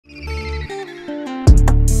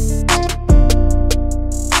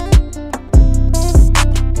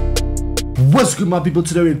What's good, my people?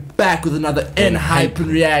 Today we're back with another Enhypen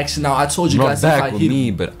reaction. Now I told you guys not if back I with hit me,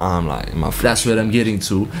 but I'm like my friend. that's what I'm getting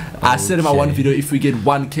to. I said in my one video, if we get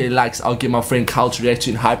 1k likes, I'll get my friend Kyle to react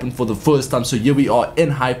to Enhypen for the first time. So here we are,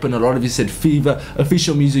 Enhypen. A lot of you said Fever,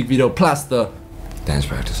 official music video plus the dance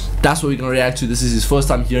practice. That's what we're gonna react to. This is his first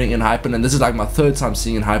time hearing Enhypen, and this is like my third time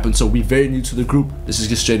seeing Enhypen. So we're very new to the group. Let's just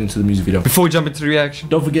get straight into the music video. Before we jump into the reaction,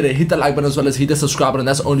 don't forget to hit that like button as well as hit the subscribe button.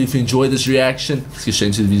 That's only if you enjoy this reaction. Let's get straight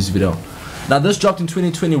into the music video. Now this dropped in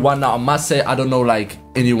 2021. Now I must say I don't know like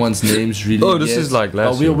anyone's names really. Oh, this is like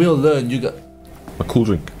last year. We'll learn. You got a cool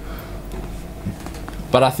drink.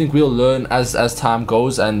 But I think we'll learn as time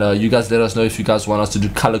goes, and you guys let us know if you guys want us to do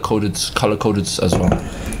color coded as well.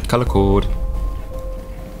 Color code.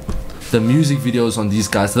 The music videos on these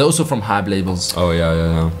guys, they're also from Hype labels. Oh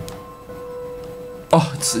yeah.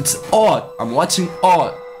 Oh, it's art. I'm watching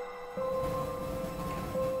art.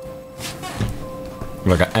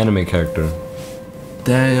 Like an anime character.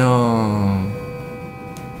 Damn.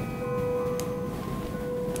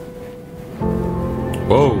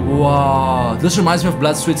 Whoa. Wow. This reminds me of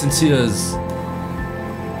Blood, Sweat and Tears.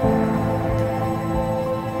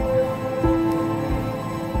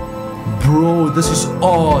 Bro, this is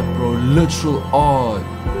art, bro. Literal art.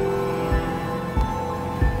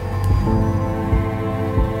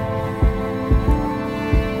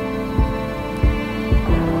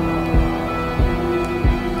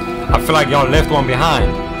 I feel like y'all left one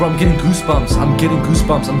behind. Bro, I'm getting goosebumps. I'm getting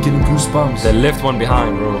goosebumps. They left one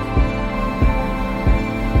behind, bro.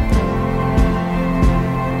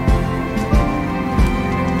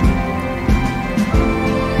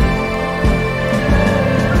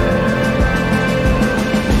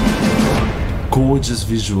 Gorgeous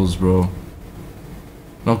visuals, bro.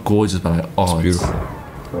 Not gorgeous, but like art. It's beautiful.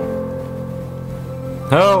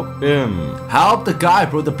 Help him. Help the guy,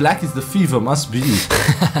 bro. The black is the fever, must be.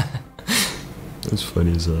 That's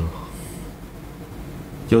funny as hell.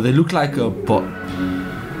 Yo, they look like a bot.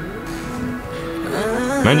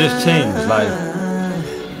 Man just changed, like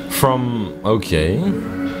from okay.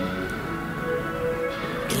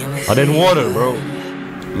 I didn't water, bro.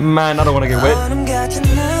 Man, I don't want to get wet.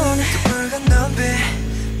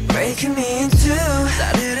 Breaking me into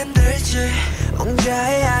나를 흔들지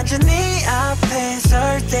옹자에 앉은 네 앞에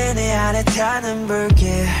설 때 내 안에 타는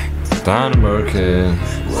불길 타는 불길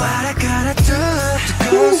What I gotta do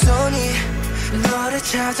뜨거운 손이 너를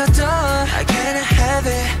찾아도 I can't have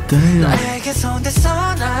it 나에게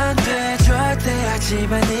손대선 안 돼 절대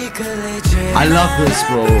하지만 이끌리지 I love this,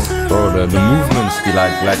 bro. Bro, the movements be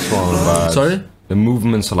like Black Swan vibes. Sorry? The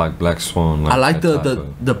movements are like Black Swan. I like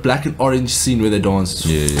the black and orange scene where they dance.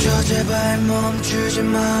 Yeah.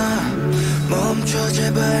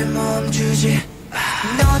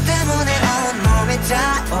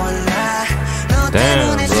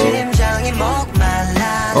 Damn, bro.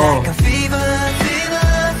 Oh.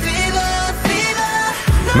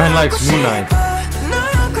 Man likes Moonlight.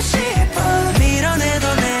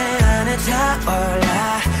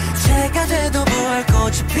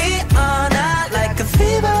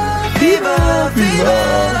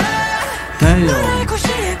 Damn.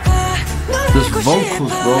 This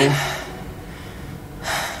vocals, bro.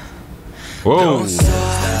 Whoa.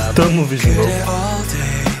 Thermal vision, bro.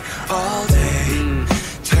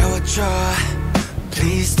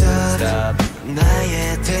 Please stop.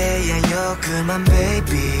 나의 태양이었구만,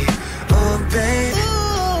 baby. Oh, baby.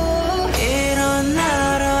 이런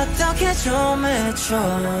날 어떻게 좀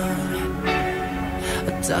해줘.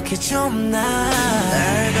 어떻게 좀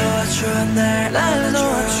날 도와줘 날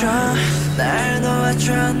도와줘 날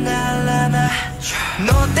도와줘 날 안아줘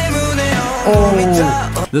너 때문에 온몸이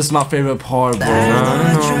다 This is my favorite part, bro.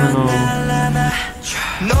 날 도와줘 날 안아줘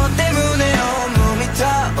너 때문에 온몸이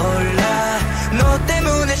타올라 너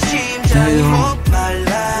때문에 심장이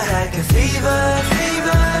목말라 Like a fever,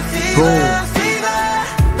 fever, fever, fever.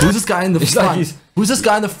 Who's this guy in the front? Who's this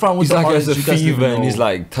guy in the front with He's the like orange? has a fever and he's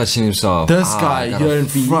like touching himself. This guy here in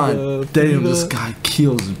front. Damn, this guy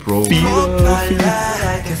kills, bro. Fever,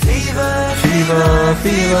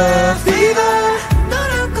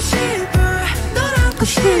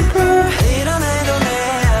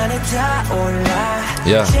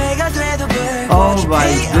 Yeah. Oh my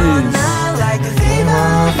days.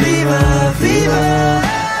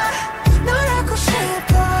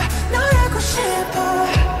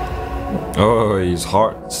 Oh, his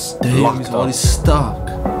heart's Damn, locked his up. heart is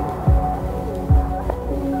stuck.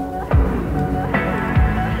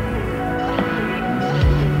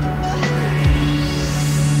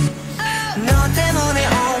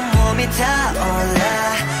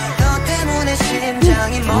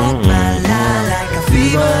 심장이 목말라 like a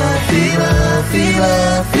fever, fever,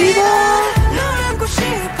 fever, fever.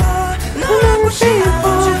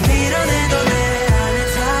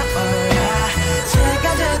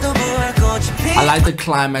 like the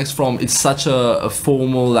climax from it's such a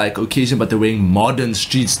formal like occasion, but they're wearing modern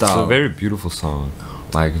street style. It's a very beautiful song.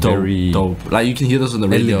 Like dope, very dope. Like you can hear this on the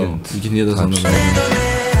radio. elegant. You can hear this on the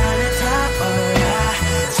radio.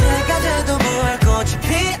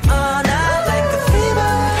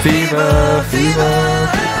 fever,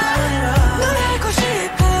 fever.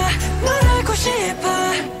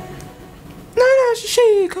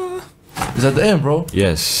 Is that the end, bro?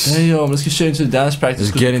 Yes. Damn, let's get straight into the dance practice.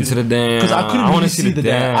 Let's get into the dance. Because I couldn't wanna really see the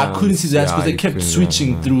dance. I couldn't see the dance because they kept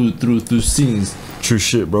switching through scenes. True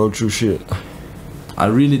shit, bro. True shit. I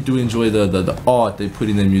really do enjoy the art they put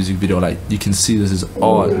in their music video. Like you can see this is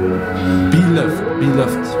art. Be left, be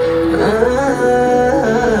left.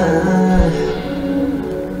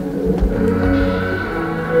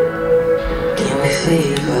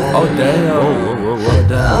 Oh damn! Whoa, whoa, whoa,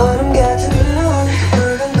 Damn.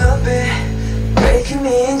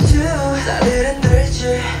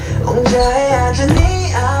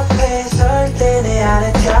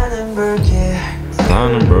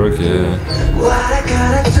 Tannenberg, yeah. What I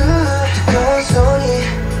gotta do to go 손이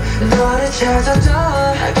너를 찾아도 I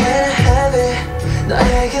can't have it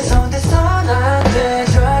너에게 손대선 안돼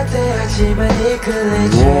절대 하지만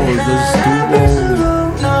이끌리지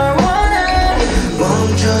널 원해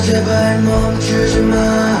멈춰 제발 멈추지 마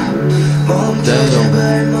멈춰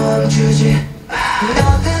제발 멈추지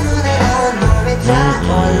너 때문에 온몸이 다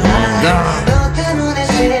올라 너 때문에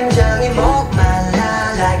심장이 목말라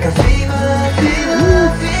like a fever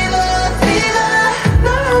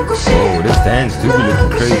Oh, this dance do be looking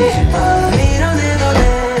crazy.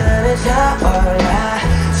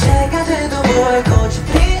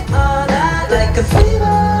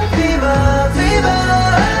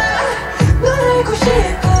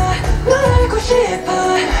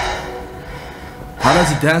 How does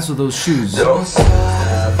he dance with those shoes? Don't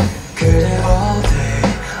stop,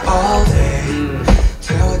 all day.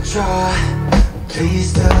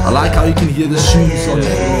 Please don't. I like how you can hear the shoes on the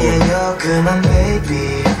floor. Come on,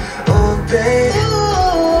 baby. Oh, baby.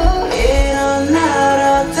 이런 날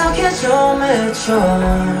어떻게 좀 해줘.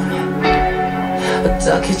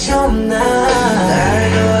 어떻게 좀 날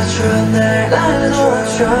도와줘, 날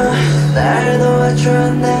도와줘,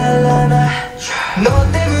 날 안아줘. 너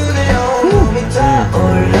때문에 온몸이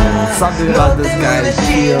타올라. Something about this guy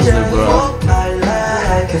kills it, bro.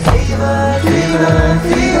 Like a fever, fever,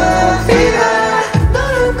 fever, fever.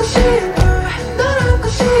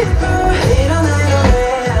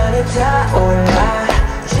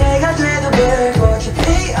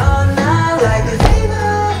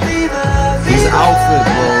 His outfit,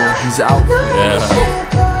 bro. His outfit. Yeah.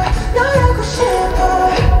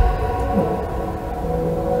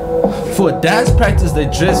 For a dance practice, they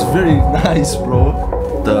dress very nice, bro.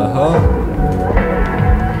 The huh?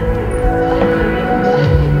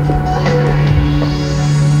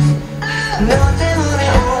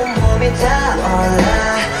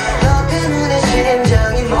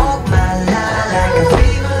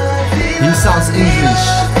 He sounds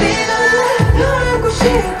English.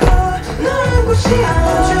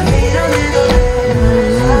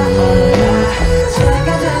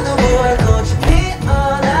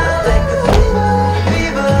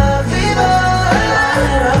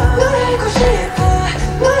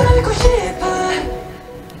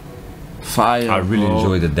 Fire, I really bro.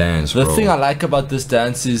 enjoy the dance, bro. The thing I like about this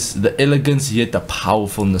dance is the elegance yet the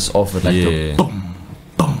powerfulness of it. Like the boom,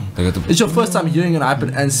 boom. It's your first time hearing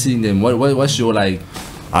Enhypen and seeing them. What's your like?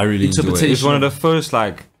 I really enjoy it. interpretation? It's one of the first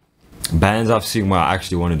like bands I've seen where I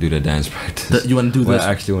actually want to do the dance practice. You want to do Where this?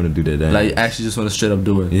 I actually want to do the dance. Like you actually just want to straight up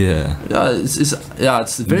do it. Yeah. Yeah,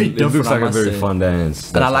 it's very It different. looks like I a must very say. fun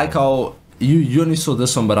dance. And I like how you only saw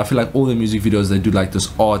this one, but I feel like all the music videos they do like this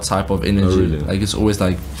art type of energy. Oh, really? Like it's always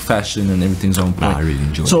like fashion and everything's on point. I really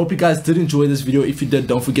enjoy So I it. hope you guys did enjoy this video. If you did,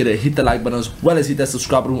 don't forget to hit the like button as well as hit that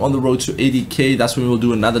subscribe button. On the road to 80k, that's when we'll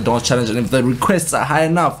do another dance challenge. And if the requests are high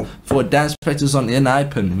enough for a dance practice on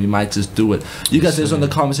Enhypen, we might just do it. You guys let us know in the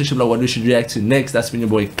comment section below what we should react to next. That's been your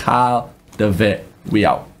boy Kyle the Vet. We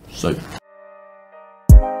out. So